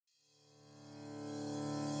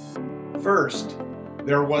First,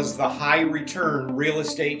 there was the high return real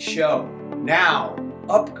estate show, now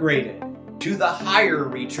upgraded to the higher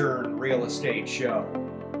return real estate show.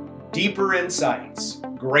 Deeper insights,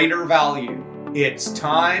 greater value. It's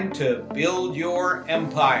time to build your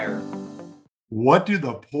empire. What do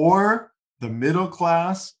the poor, the middle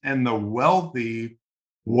class, and the wealthy,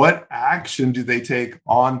 what action do they take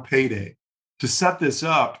on payday? To set this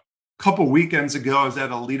up, a couple weekends ago, I was at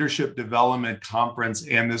a leadership development conference,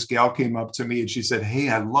 and this gal came up to me and she said, "Hey,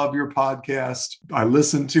 I love your podcast. I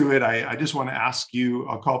listened to it. I just want to ask you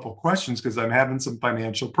a couple questions because I'm having some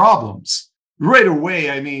financial problems." Right away,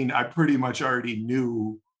 I pretty much already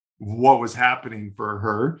knew what was happening for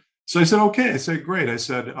her. So I said, okay. I said, great. I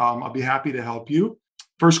said, I'll be happy to help you.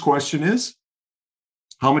 First question is,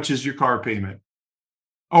 how much is your car payment?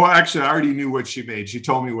 Oh, actually, I already knew what she made. She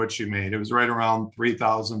told me what she made. It was right around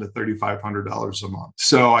 $3,000 to $3,500 a month.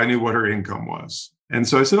 So I knew what her income was. And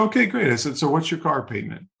so I said, okay, great. I said, so what's your car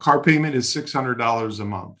payment? Car payment is $600 a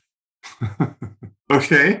month.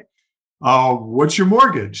 Okay. What's your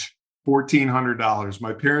mortgage? $1,400.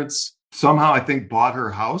 My parents somehow, I think, bought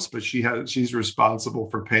her house, but she's responsible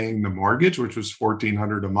for paying the mortgage, which was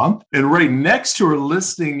 $1,400 a month. And right next to her,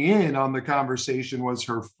 listening in on the conversation, was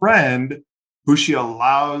her friend, who she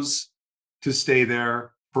allows to stay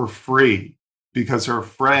there for free because her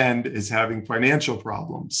friend is having financial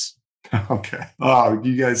problems. Okay. Oh,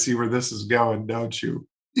 you guys see where this is going, don't you?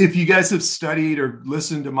 If you guys have studied or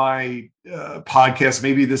listened to my podcast,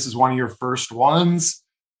 maybe this is one of your first ones,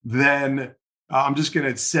 then I'm just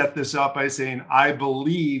going to set this up by saying I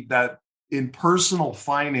believe that in personal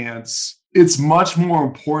finance, it's much more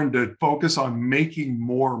important to focus on making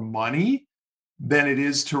more money than it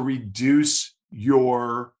is to reduce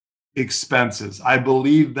your expenses. I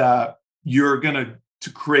believe that you're going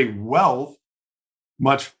to create wealth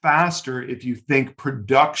much faster if you think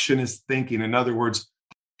productionist thinking. In other words,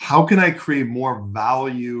 how can I create more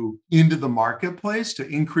value into the marketplace to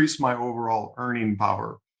increase my overall earning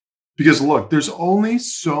power? Because look, there's only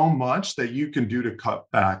so much that you can do to cut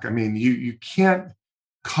back. You can't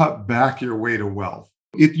cut back your way to wealth.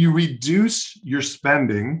 If you reduce your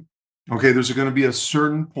spending, okay, there's going to be a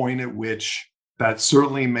certain point at which that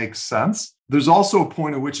certainly makes sense. There's also a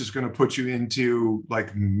point at which it's going to put you into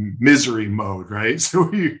like misery mode, right?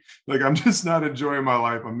 So I'm just not enjoying my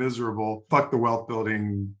life. I'm miserable. Fuck the wealth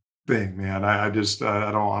building thing, man.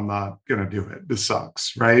 I'm not going to do it. This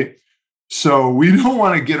sucks, right? So we don't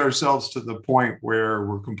want to get ourselves to the point where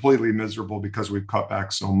we're completely miserable because we've cut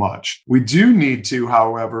back so much. We do need to,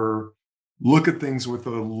 however, look at things with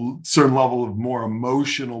a certain level of more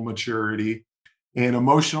emotional maturity and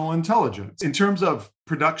emotional intelligence. In terms of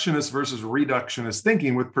productionist versus reductionist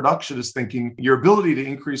thinking, with productionist thinking, your ability to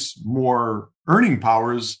increase more earning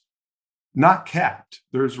power is not capped.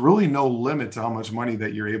 There's really no limit to how much money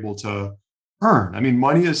that you're able to earn.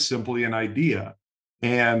 Money is simply an idea.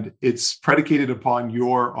 And it's predicated upon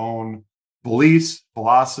your own beliefs,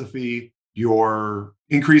 philosophy, your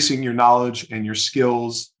increasing your knowledge and your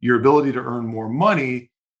skills. Your ability to earn more money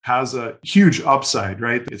has a huge upside,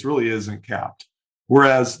 right? It really isn't capped.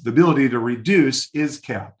 Whereas the ability to reduce is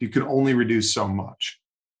capped. You can only reduce so much.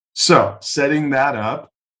 So setting that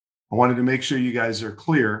up, I wanted to make sure you guys are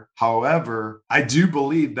clear. However, I do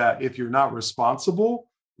believe that if you're not responsible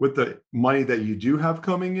with the money that you do have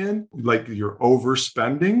coming in, like you're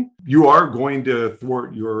overspending, you are going to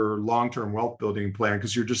thwart your long-term wealth building plan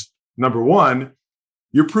because you're just, number one,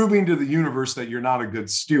 you're proving to the universe that you're not a good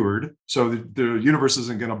steward. So the universe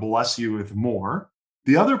isn't going to bless you with more.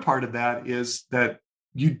 The other part of that is that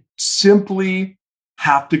you simply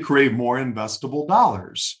have to create more investable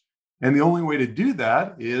dollars. And the only way to do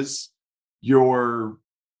that is your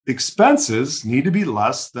expenses need to be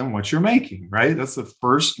less than what you're making, right? That's the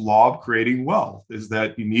first law of creating wealth, is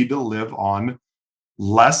that you need to live on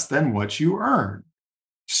less than what you earn.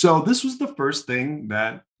 So this was the first thing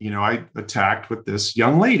that, I attacked with this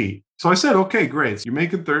young lady. So I said, okay, great. So you're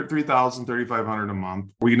making $3,000, $3,500 a month.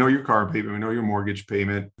 We know your car payment. We know your mortgage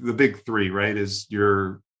payment. The big three, right, is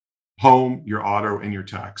your home, your auto, and your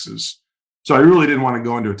taxes. So I really didn't want to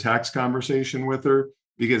go into a tax conversation with her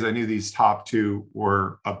because I knew these top two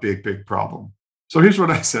were a big, big problem. So here's what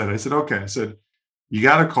I said. I said, okay, you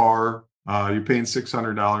got a car, you're paying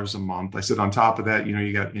 $600 a month. I said, on top of that,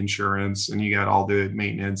 you got insurance and you got all the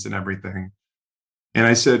maintenance and everything. And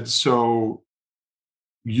I said, so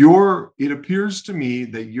it appears to me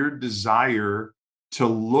that your desire to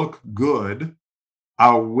look good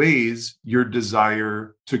outweighs your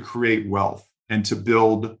desire to create wealth and to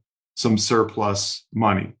build some surplus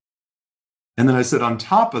money. And then I said, on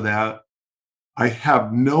top of that, I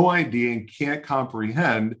have no idea and can't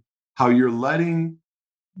comprehend how you're letting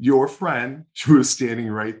your friend, who was standing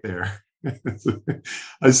right there,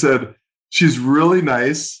 I said, she's really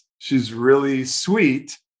nice. She's really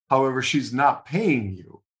sweet. However, she's not paying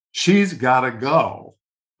you. She's got to go.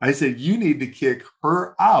 I said, you need to kick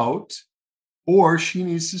her out or she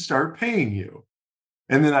needs to start paying you.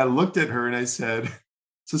 And then I looked at her and I said,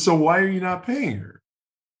 so why are you not paying her?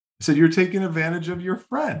 I said, you're taking advantage of your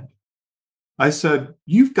friend. I said,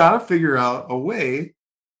 you've got to figure out a way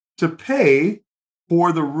to pay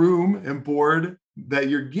for the room and board that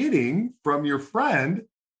you're getting from your friend.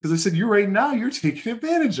 Because I said, you're taking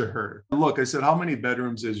advantage of her. Look, I said, how many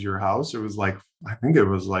bedrooms is your house? I think it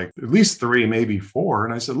was like at least 3, maybe 4.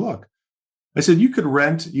 And I said, look,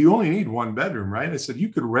 you only need 1 bedroom, right? I said, you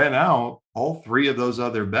could rent out all 3 of those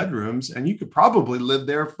other bedrooms and you could probably live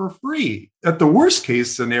there for free. At the worst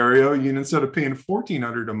case scenario, instead of paying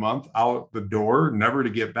 $1,400 a month out the door, never to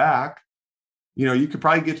get back, you could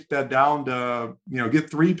probably get that down to, get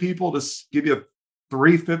 3 people to give you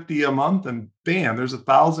 $350 a month and bam, there's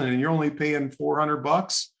 $1,000 and you're only paying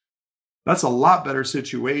 $400. That's a lot better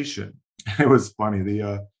situation. It was funny.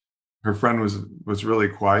 Her friend was really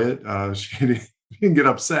quiet. She didn't get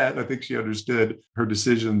upset. I think she understood her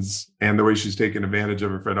decisions and the way she's taking advantage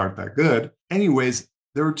of her friend aren't that good. Anyways,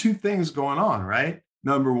 there were 2 things going on, right?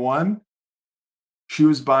 Number one, she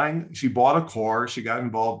bought a car. She got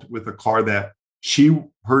involved with a car that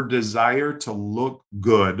her desire to look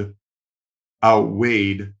good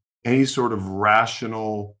outweighed any sort of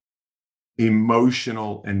rational,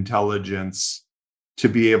 emotional intelligence to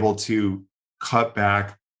be able to cut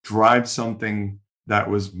back, drive something that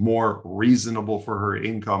was more reasonable for her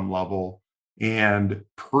income level, and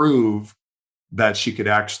prove that she could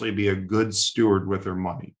actually be a good steward with her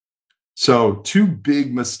money. So 2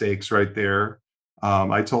 big mistakes right there.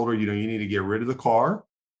 I told her, you need to get rid of the car.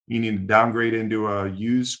 You need to downgrade into a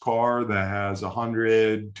used car that has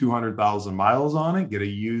 100, 200,000 miles on it. Get a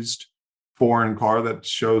used foreign car that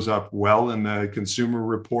shows up well in the consumer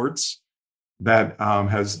reports that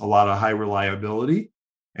has a lot of high reliability,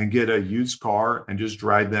 and get a used car and just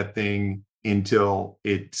drive that thing until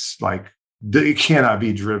it's like it cannot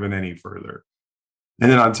be driven any further.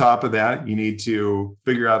 And then on top of that, you need to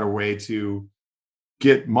figure out a way to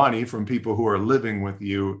get money from people who are living with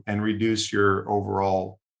you and reduce your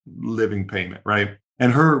overall living payment, right?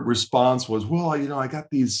 And her response was, well, I got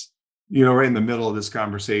these, right in the middle of this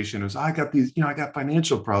conversation, I got these, I got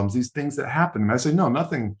financial problems, these things that happen. And I said, no,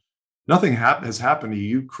 nothing has happened to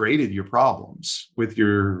you. You created your problems with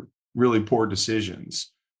your really poor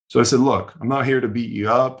decisions. So I said, look, I'm not here to beat you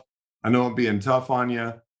up. I know I'm being tough on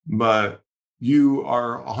you, but you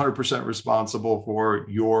are 100% responsible for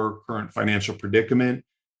your current financial predicament,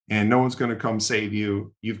 and no one's going to come save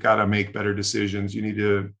you. You've got to make better decisions. You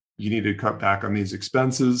need to cut back on these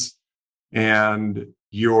expenses, and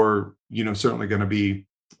you're, certainly going to be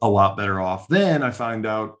a lot better off. Then I find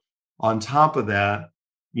out on top of that,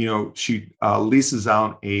 she leases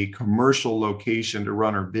out a commercial location to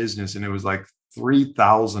run her business, and it was like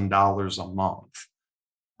 $3,000 a month.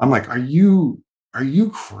 I'm like, are you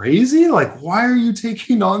crazy? Like, why are you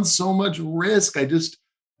taking on so much risk?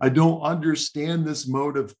 I don't understand this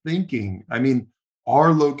mode of thinking. I mean,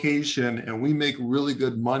 our location, and we make really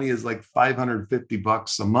good money, is like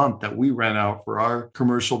 $550 a month that we rent out for our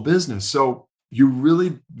commercial business. So you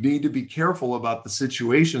really need to be careful about the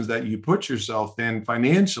situations that you put yourself in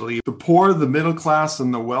financially. The poor, the middle class,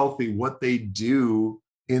 and the wealthy, what they do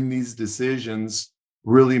in these decisions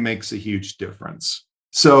really makes a huge difference.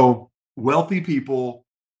 So wealthy people,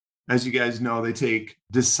 as you guys know, they take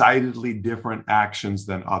decidedly different actions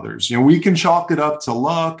than others. We can chalk it up to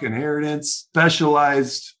luck, inheritance,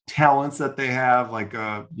 specialized talents that they have, like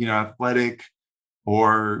athletic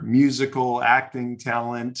or musical acting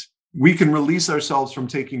talent. We can release ourselves from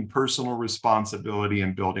taking personal responsibility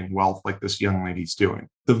in building wealth like this young lady's doing.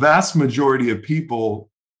 The vast majority of people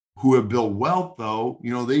who have built wealth, though,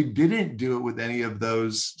 they didn't do it with any of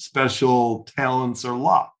those special talents or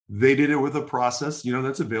luck. They did it with a process,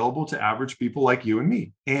 that's available to average people like you and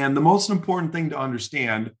me. And the most important thing to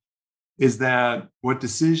understand is that what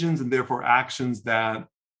decisions and therefore actions that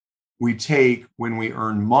we take when we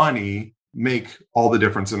earn money make all the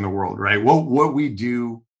difference in the world, right? What we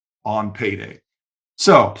do on payday.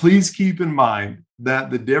 So please keep in mind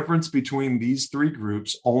that the difference between these 3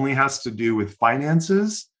 groups only has to do with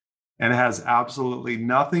finances, and it has absolutely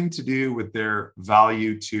nothing to do with their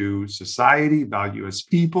value to society, value as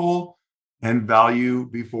people, and value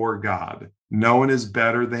before God. No one is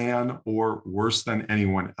better than or worse than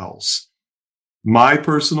anyone else. My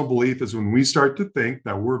personal belief is when we start to think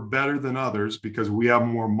that we're better than others because we have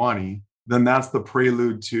more money, then that's the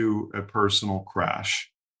prelude to a personal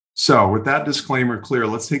crash. So with that disclaimer clear,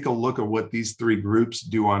 let's take a look at what these three groups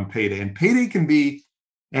do on payday. And payday can be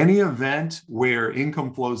any event where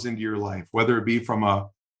income flows into your life, whether it be from a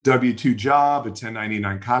W-2 job, a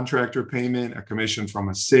 1099 contractor payment, a commission from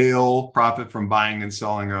a sale, profit from buying and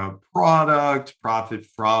selling a product, profit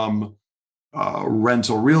from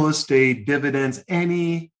rental real estate, dividends,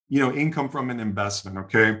 any, income from an investment,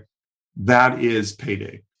 okay? That is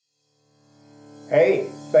payday. Hey,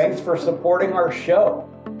 thanks for supporting our show.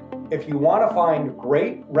 If you want to find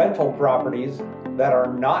great rental properties that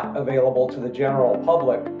are not available to the general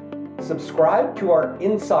public, subscribe to our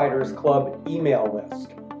Insiders Club email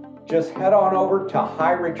list. Just head on over to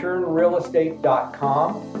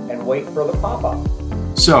highreturnrealestate.com and wait for the pop-up.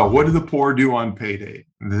 So what do the poor do on payday?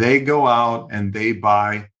 They go out and they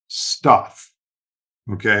buy stuff,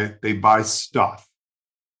 okay? They buy stuff.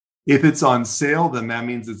 If it's on sale, then that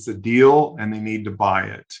means it's a deal and they need to buy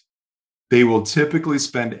it. They will typically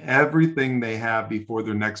spend everything they have before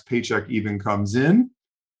their next paycheck even comes in,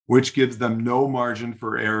 which gives them no margin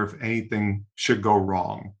for error if anything should go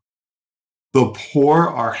wrong. The poor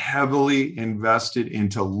are heavily invested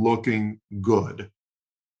into looking good.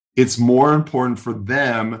 It's more important for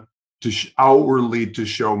them to outwardly to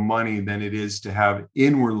show money than it is to have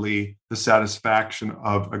inwardly the satisfaction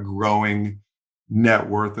of a growing net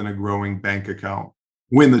worth and a growing bank account.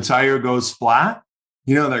 When the tire goes flat,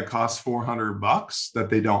 that costs $400 that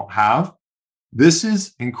they don't have. This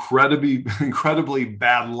is incredibly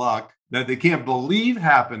bad luck that they can't believe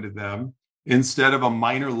happened to them instead of a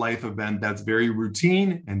minor life event that's very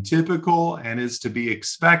routine and typical and is to be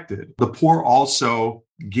expected. The poor also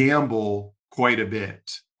gamble quite a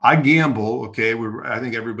bit. I gamble, okay, I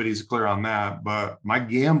think everybody's clear on that, but my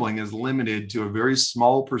gambling is limited to a very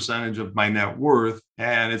small percentage of my net worth,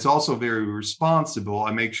 and it's also very responsible.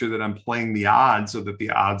 I make sure that I'm playing the odds so that the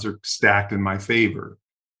odds are stacked in my favor.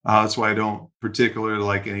 That's why I don't particularly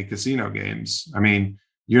like any casino games. I mean,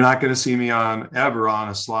 you're not going to see me ever on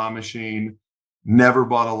a slot machine, never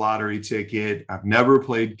bought a lottery ticket, I've never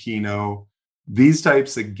played Keno. These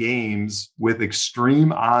types of games with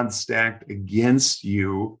extreme odds stacked against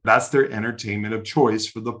you, that's their entertainment of choice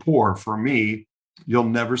for the poor. For me, you'll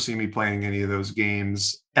never see me playing any of those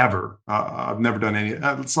games ever. I've never done any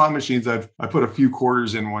slot machines. I put a few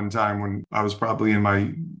quarters in one time when I was probably in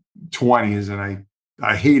my 20s, and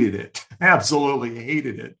I hated it. Absolutely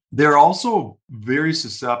hated it. They're also very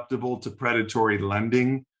susceptible to predatory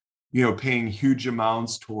lending, paying huge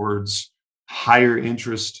amounts towards higher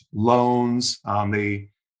interest loans. They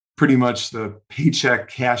pretty much the paycheck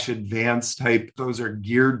cash advance type. Those are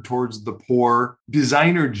geared towards the poor.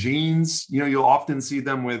 Designer jeans, you'll often see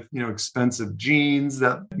them with, expensive jeans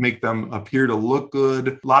that make them appear to look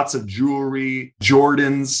good. Lots of jewelry,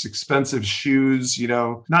 Jordans, expensive shoes,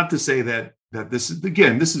 not to say that this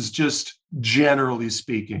is just generally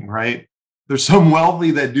speaking, right? There's some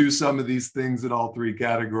wealthy that do some of these things in all three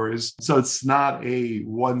categories. So it's not a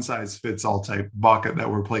one size fits all type bucket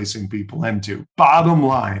that we're placing people into. Bottom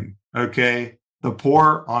line, okay, the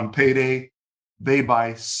poor on payday, they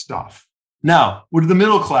buy stuff. Now, what do the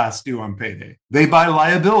middle class do on payday? They buy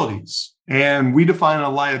liabilities. And we define a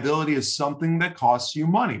liability as something that costs you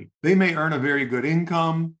money. They may earn a very good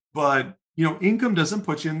income, but income doesn't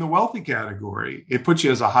put you in the wealthy category. It puts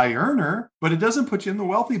you as a high earner, but it doesn't put you in the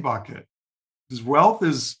wealthy bucket. Because wealth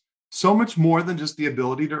is so much more than just the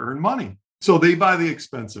ability to earn money. So they buy the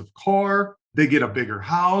expensive car, they get a bigger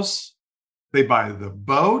house, they buy the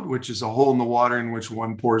boat, which is a hole in the water in which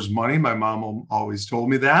one pours money. My mom always told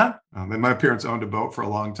me that. And my parents owned a boat for a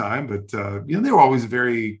long time, but they were always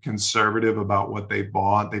very conservative about what they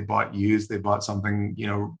bought. They bought used, they bought something,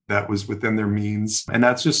 that was within their means. And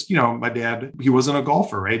that's just, my dad, he wasn't a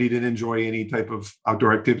golfer, right? He didn't enjoy any type of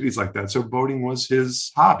outdoor activities like that. So boating was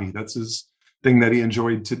his hobby. That's his thing that he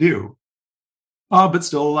enjoyed to do. But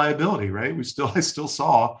still a liability, right? I still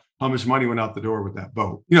saw how much money went out the door with that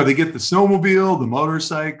boat. They get the snowmobile, the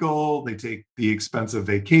motorcycle, they take the expensive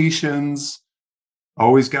vacations,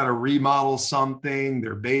 always got to remodel something,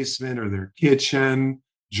 their basement or their kitchen,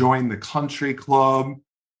 join the country club,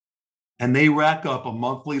 and they rack up a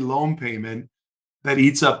monthly loan payment that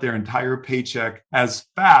eats up their entire paycheck as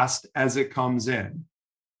fast as it comes in.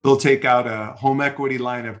 They'll take out a home equity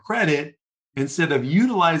line of credit instead of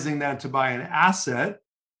utilizing that to buy an asset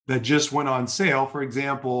that just went on sale. For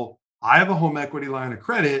example, I have a home equity line of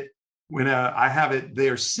credit. When I have it, they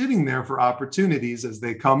are sitting there for opportunities as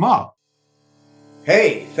they come up.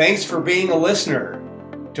 Hey, thanks for being a listener.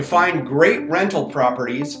 To find great rental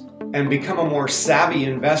properties and become a more savvy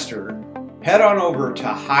investor, head on over to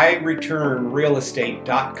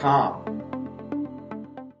highreturnrealestate.com.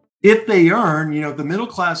 If they earn, if the middle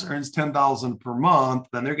class earns 10,000 per month,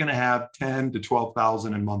 then they're going to have 10 to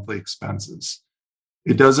 12,000 in monthly expenses.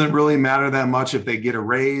 It doesn't really matter that much if they get a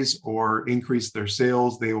raise or increase their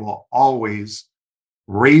sales. They will always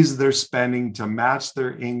raise their spending to match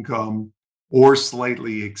their income or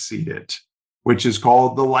slightly exceed it, which is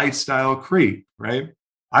called the lifestyle creep, right?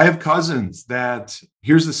 I have cousins that,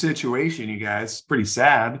 here's the situation, you guys, it's pretty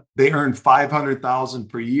sad. They earn 500,000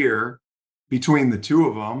 per year between the two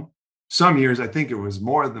of them. Some years, I think it was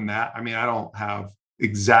more than that. I mean, I don't have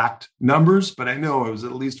exact numbers, but I know it was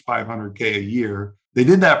at least 500K a year. They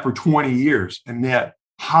did that for 20 years. And yet,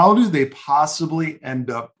 how do they possibly end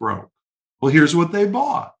up broke? Well, here's what they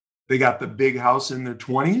bought. They got the big house in their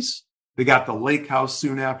 20s. They got the lake house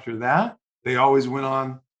soon after that. They always went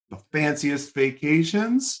on the fanciest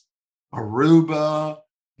vacations, Aruba,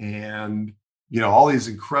 and all these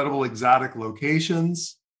incredible exotic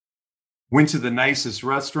locations. Went to the nicest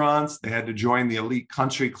restaurants. They had to join the elite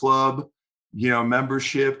country club,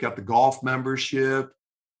 membership, got the golf membership.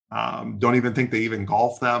 Don't even think they even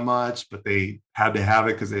golf that much, but they had to have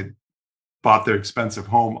it because they bought their expensive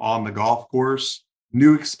home on the golf course.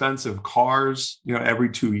 New expensive cars, every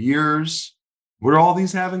 2 years. What do all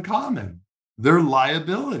these have in common? Their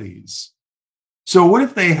liabilities. So what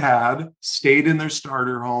if they had stayed in their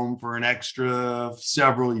starter home for an extra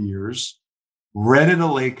several years, rented a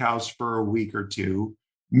lake house for a week or two,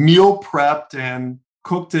 meal prepped and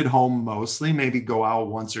cooked at home mostly, maybe go out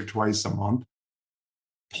once or twice a month,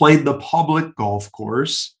 played the public golf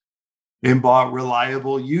course, and bought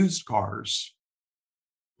reliable used cars?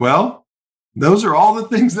 Well, those are all the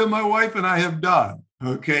things that my wife and I have done.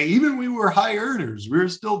 Okay. Even we were high earners, we were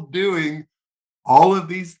still doing all of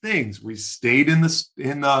these things. We stayed in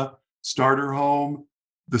the starter home,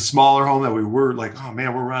 the smaller home that we were like, oh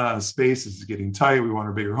man, we're running out of space. This is getting tight. We want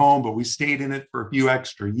a bigger home, but we stayed in it for a few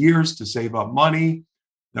extra years to save up money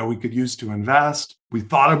that we could use to invest. We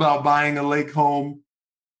thought about buying a lake home,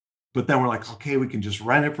 but then we're like, okay, we can just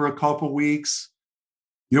rent it for a couple weeks.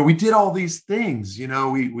 We did all these things.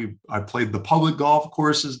 I played the public golf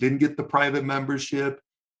courses, didn't get the private membership,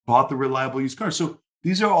 bought the reliable used cars. So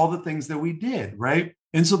these are all the things that we did, right?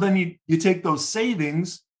 And so then you take those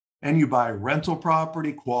savings and you buy rental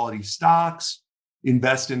property, quality stocks,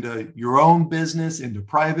 invest into your own business, into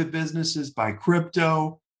private businesses, buy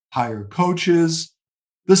crypto, hire coaches.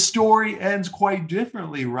 The story ends quite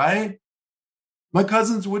differently, right? My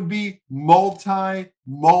cousins would be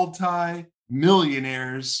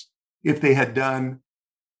multi-millionaires if they had done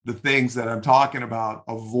the things that I'm talking about,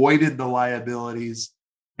 avoided the liabilities,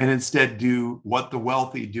 and instead do what the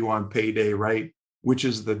wealthy do on payday, right? Which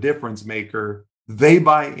is the difference maker. They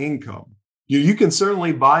buy income. You can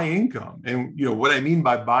certainly buy income. And what I mean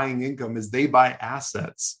by buying income is they buy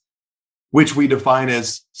assets, which we define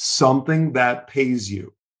as something that pays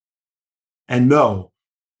you. And no,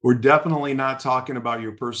 we're definitely not talking about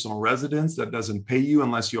your personal residence that doesn't pay you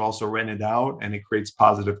unless you also rent it out and it creates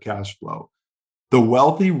positive cash flow. The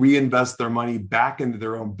wealthy reinvest their money back into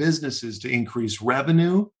their own businesses to increase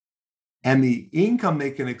revenue and the income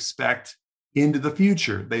they can expect into the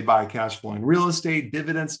future. They buy cash flowing real estate,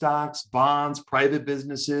 dividend stocks, bonds, private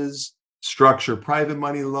businesses, structure private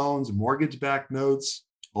money loans, mortgage-backed notes,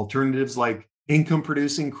 alternatives like income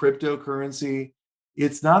producing cryptocurrency.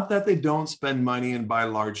 It's not that they don't spend money and buy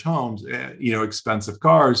large homes, expensive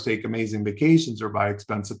cars, take amazing vacations, or buy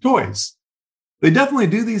expensive toys. They definitely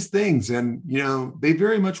do these things, and they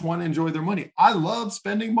very much want to enjoy their money. I love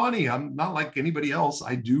spending money. I'm not like anybody else.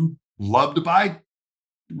 I do love to buy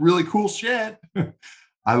really cool shit.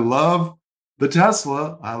 I love the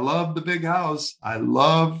Tesla. I love the big house. I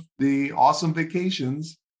love the awesome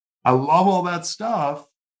vacations. I love all that stuff.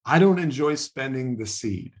 I don't enjoy spending the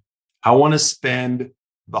seed. I want to spend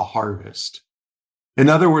the harvest. In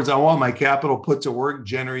other words, I want my capital put to work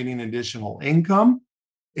generating additional income.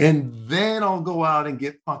 And then I'll go out and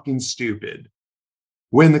get fucking stupid.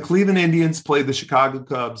 When the Cleveland Indians played the Chicago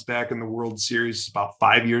Cubs back in the World Series about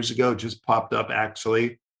 5 years ago, it just popped up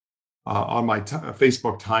actually on my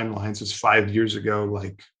Facebook timeline. So it's 5 years ago,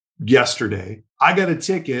 like yesterday. I got a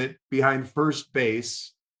ticket behind first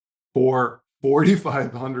base for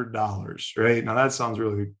 $4,500, right? Now that sounds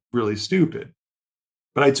really, really stupid.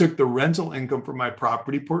 But I took the rental income from my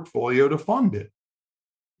property portfolio to fund it.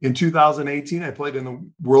 In 2018, I played in the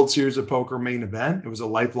World Series of Poker main event. It was a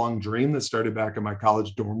lifelong dream that started back in my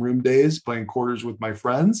college dorm room days, playing quarters with my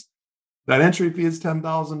friends. That entry fee is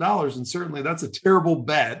 $10,000. And certainly that's a terrible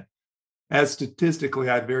bet, as statistically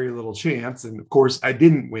I had very little chance. And of course, I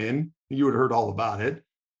didn't win. You would have heard all about it,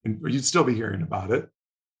 or you'd still be hearing about it.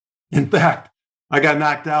 In fact, I got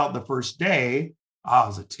knocked out the first day Oh, it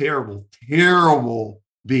was a terrible, terrible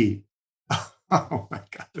beat. Oh my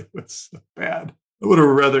God, it was so bad. I would have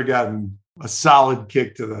rather gotten a solid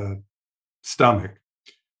kick to the stomach.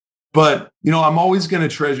 But, I'm always going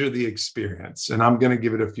to treasure the experience, and I'm going to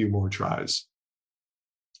give it a few more tries.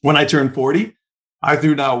 When I turned 40, I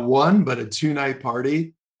threw not one, but a 2-night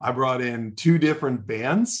party. I brought in 2 different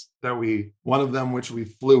bands one of them, which we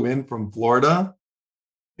flew in from Florida,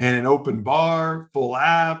 and an open bar, full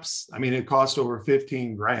apps. I mean, it cost over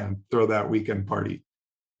 15 grand to throw that weekend party.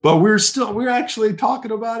 But we're actually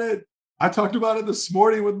talking about it. I talked about it this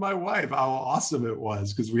morning with my wife, how awesome it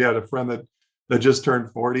was, because we had a friend that just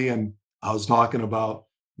turned 40, and I was talking about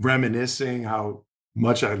reminiscing how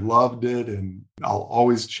much I loved it. And I'll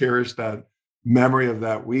always cherish that memory of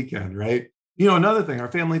that weekend, right? Another thing,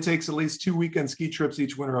 our family takes at least 2 weekend ski trips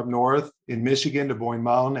each winter up north in Michigan to Boyne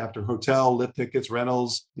Mountain after hotel, lift tickets,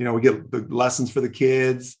 rentals. We get the lessons for the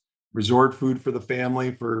kids, resort food for the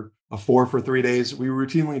family for a 4 for 3 days. We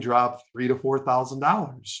routinely drop $3,000 to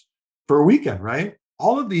 $4,000 for a weekend, right?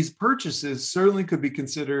 All of these purchases certainly could be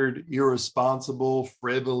considered irresponsible,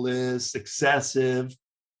 frivolous, excessive,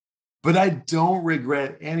 but I don't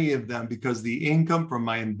regret any of them because the income from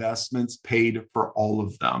my investments paid for all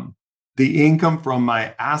of them. The income from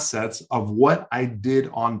my assets of what I did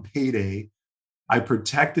on Payday, I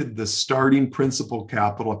protected the starting principal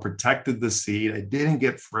capital. I protected the seed. I didn't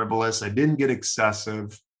get frivolous. I didn't get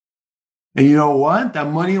excessive. And you know what?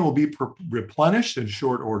 That money will be replenished in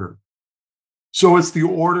short order. So it's the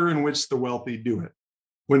order in which the wealthy do it.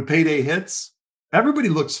 When payday hits, everybody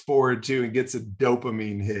looks forward to and gets a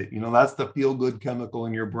dopamine hit. That's the feel-good chemical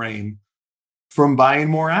in your brain from buying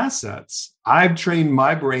more assets. I've trained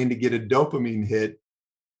my brain to get a dopamine hit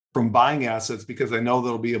from buying assets because I know that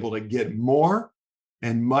I'll be able to get more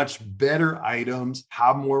and much better items,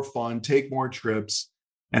 have more fun, take more trips,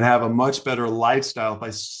 and have a much better lifestyle if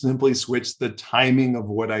I simply switch the timing of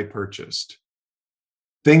what I purchased.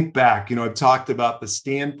 Think back, I've talked about the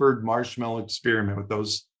Stanford marshmallow experiment with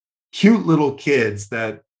those cute little kids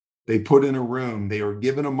that they put in a room. They were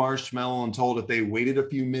given a marshmallow and told if they waited a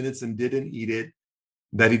few minutes and didn't eat it,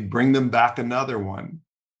 that he'd bring them back another one,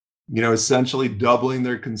 essentially doubling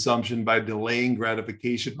their consumption by delaying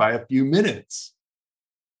gratification by a few minutes.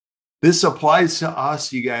 This applies to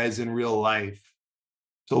us, you guys, in real life.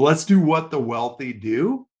 So let's do what the wealthy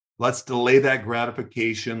do. Let's delay that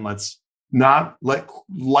gratification. Let's not let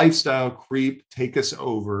lifestyle creep take us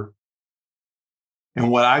over. And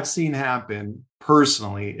what I've seen happen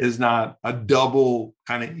personally is not a double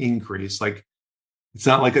kind of increase. Like it's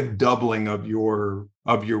not like a doubling of your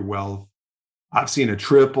wealth. I've seen a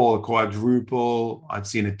triple, a quadruple. I've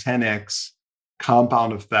seen a 10x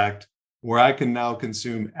compound effect where I can now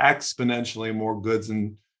consume exponentially more goods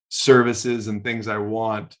and services and things I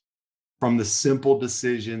want from the simple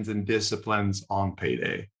decisions and disciplines on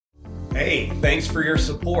Payday. Hey, thanks for your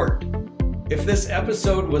support. If this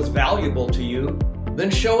episode was valuable to you,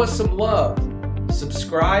 then show us some love.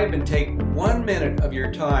 Subscribe and take 1 minute of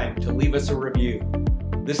your time to leave us a review.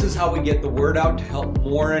 This is how we get the word out to help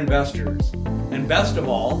more investors. And best of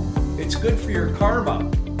all, it's good for your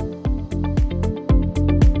karma.